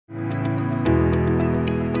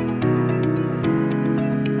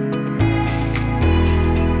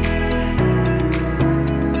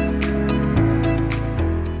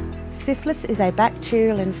Syphilis is a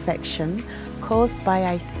bacterial infection caused by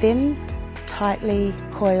a thin, tightly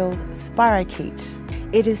coiled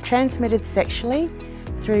spirochete. It is transmitted sexually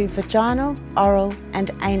through vaginal, oral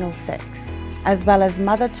and anal sex, as well as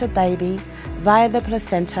mother to baby via the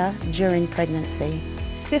placenta during pregnancy.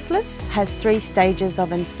 Syphilis has 3 stages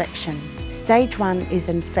of infection. Stage 1 is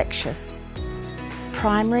infectious,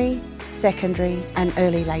 primary, secondary and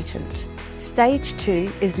early latent. Stage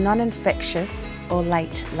 2 is non-infectious or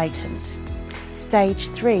late latent. Stage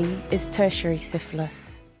 3 is tertiary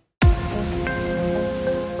syphilis.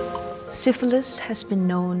 Syphilis has been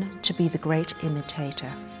known to be the great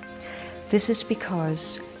imitator. This is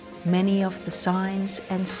because many of the signs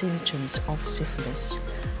and symptoms of syphilis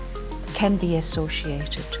can be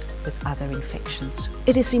associated with other infections.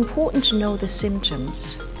 It is important to know the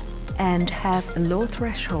symptoms and have a low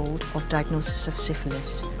threshold of diagnosis of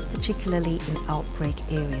syphilis, particularly in outbreak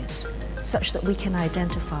areas, such that we can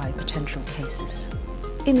identify potential cases.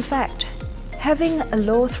 In fact, having a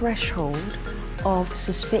low threshold of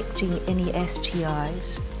suspecting any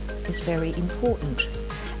STIs is very important,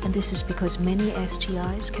 and this is because many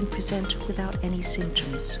STIs can present without any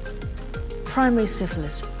symptoms. Primary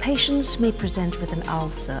syphilis. Patients may present with an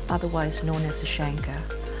ulcer, otherwise known as a chancre,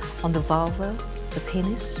 on the vulva, the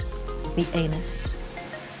penis, the anus,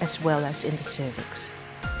 as well as in the cervix.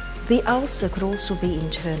 The ulcer could also be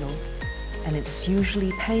internal, and it's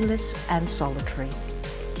usually painless and solitary.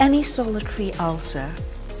 Any solitary ulcer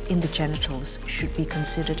in the genitals should be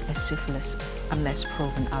considered as syphilis unless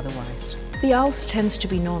proven otherwise. The ulcer tends to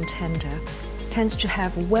be non-tender, tends to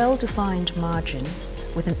have a well-defined margin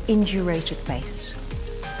with an indurated base.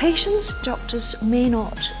 Patients, doctors may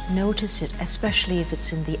not notice it, especially if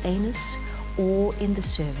it's in the anus or in the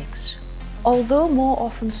cervix. Although more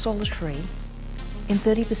often solitary, in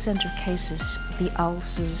 30% of cases the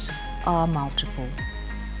ulcers are multiple.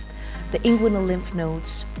 The inguinal lymph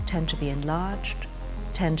nodes tend to be enlarged,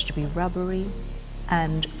 tend to be rubbery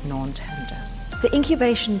and non-tender. The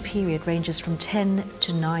incubation period ranges from 10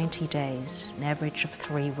 to 90 days, an average of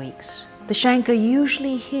 3 weeks. The chancre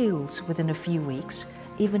usually heals within a few weeks,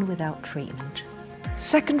 even without treatment.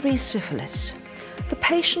 Secondary syphilis. The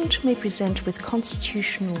patient may present with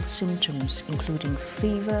constitutional symptoms including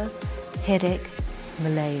fever, headache,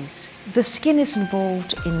 malaise. The skin is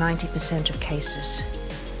involved in 90% of cases.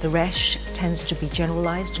 The rash tends to be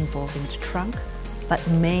generalized, involving the trunk, but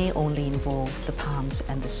may only involve the palms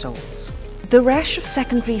and the soles. The rash of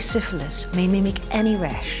secondary syphilis may mimic any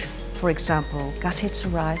rash, for example, gutted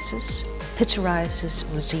psoriasis,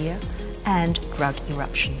 pityriasis rosea, and drug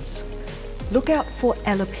eruptions. Look out for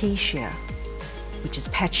alopecia, which is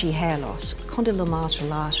patchy hair loss, condylomata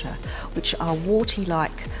lata, which are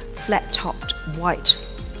warty-like, flat-topped white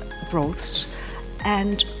growths,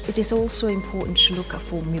 and it is also important to look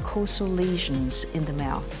for mucosal lesions in the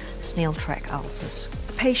mouth, snail track ulcers.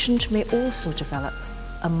 The patient may also develop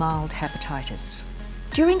a mild hepatitis.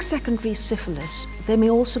 During secondary syphilis, there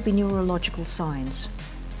may also be neurological signs.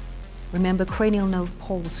 Remember cranial nerve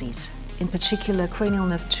palsies, in particular cranial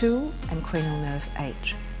nerve 2 and cranial nerve 8.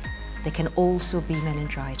 There can also be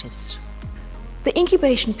meningitis. The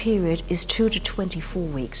incubation period is 2 to 24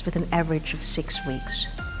 weeks with an average of 6 weeks.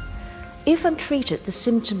 If untreated, the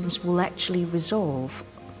symptoms will actually resolve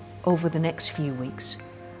over the next few weeks,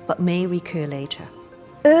 but may recur later.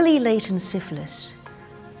 Early latent syphilis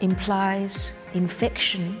implies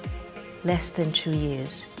infection less than 2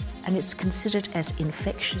 years, and it's considered as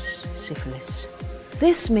infectious syphilis.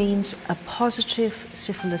 This means a positive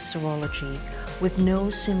syphilis serology with no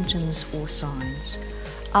symptoms or signs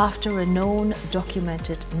after a known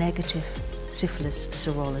documented negative syphilis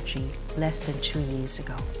serology less than 2 years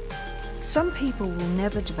ago. Some people will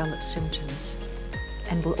never develop symptoms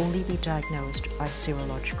and will only be diagnosed by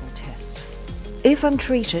serological tests. If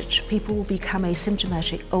untreated, people will become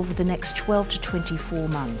asymptomatic over the next 12 to 24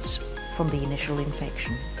 months from the initial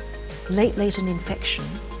infection. Late latent infection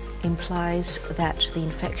implies that the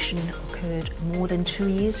infection occurred more than 2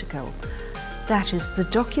 years ago. That is, the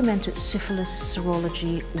documented syphilis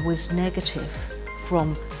serology was negative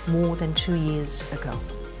from more than 2 years ago.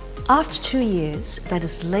 After 2 years, that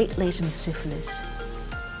is late latent syphilis,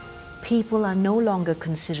 people are no longer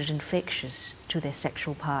considered infectious to their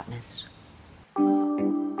sexual partners.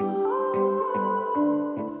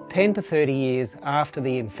 10 to 30 years after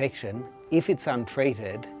the infection, if it's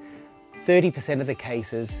untreated, 30% of the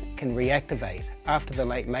cases can reactivate after the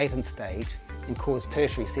late latent stage and cause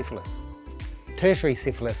tertiary syphilis. Tertiary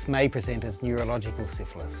syphilis may present as neurological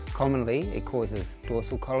syphilis. Commonly, it causes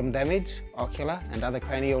dorsal column damage, ocular and other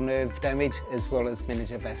cranial nerve damage, as well as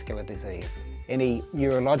meningovascular disease. Any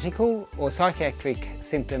neurological or psychiatric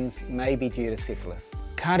symptoms may be due to syphilis.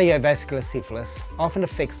 Cardiovascular syphilis often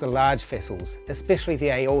affects the large vessels, especially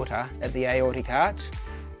the aorta at the aortic arch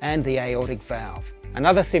and the aortic valve.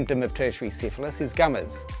 Another symptom of tertiary syphilis is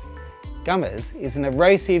gummers. Gummers is an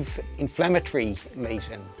erosive inflammatory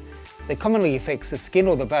lesion that commonly affects the skin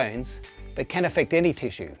or the bones, but can affect any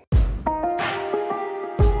tissue.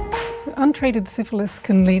 Untreated syphilis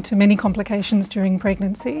can lead to many complications during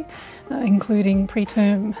pregnancy, including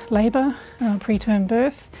preterm labour, preterm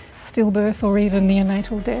birth, stillbirth or even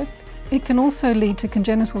neonatal death. It can also lead to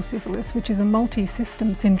congenital syphilis, which is a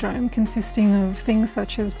multi-system syndrome consisting of things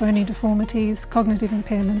such as bony deformities, cognitive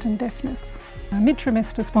impairment and deafness.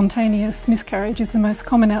 Mid-trimester spontaneous miscarriage is the most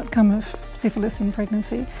common outcome of syphilis in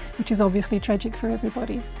pregnancy, which is obviously tragic for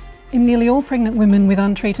everybody. In nearly all pregnant women with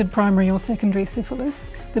untreated primary or secondary syphilis,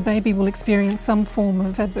 the baby will experience some form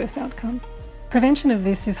of adverse outcome. Prevention of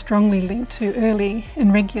this is strongly linked to early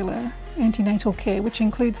and regular antenatal care, which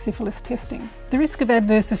includes syphilis testing. The risk of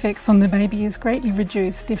adverse effects on the baby is greatly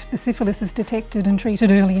reduced if the syphilis is detected and treated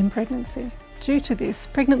early in pregnancy. Due to this,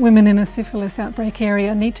 pregnant women in a syphilis outbreak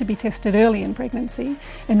area need to be tested early in pregnancy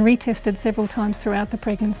and retested several times throughout the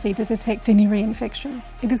pregnancy to detect any reinfection.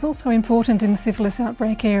 It is also important in syphilis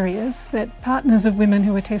outbreak areas that partners of women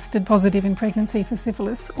who are tested positive in pregnancy for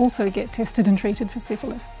syphilis also get tested and treated for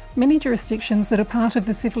syphilis. Many jurisdictions that are part of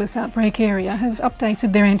the syphilis outbreak area have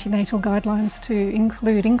updated their antenatal guidelines to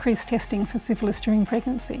include increased testing for syphilis during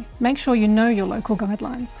pregnancy. Make sure you know your local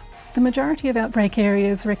guidelines. The majority of outbreak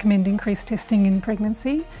areas recommend increased testing in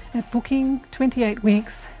pregnancy at booking, 28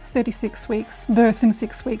 weeks, 36 weeks, birth and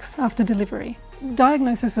 6 weeks after delivery.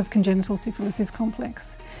 Diagnosis of congenital syphilis is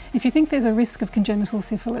complex. If you think there's a risk of congenital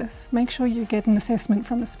syphilis, make sure you get an assessment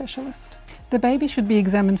from a specialist. The baby should be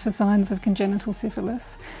examined for signs of congenital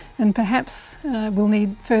syphilis and perhaps will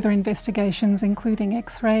need further investigations including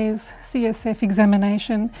X-rays, CSF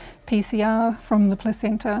examination, PCR from the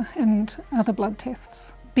placenta and other blood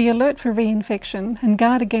tests. Be alert for reinfection and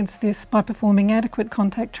guard against this by performing adequate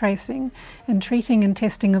contact tracing and treating and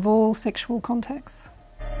testing of all sexual contacts.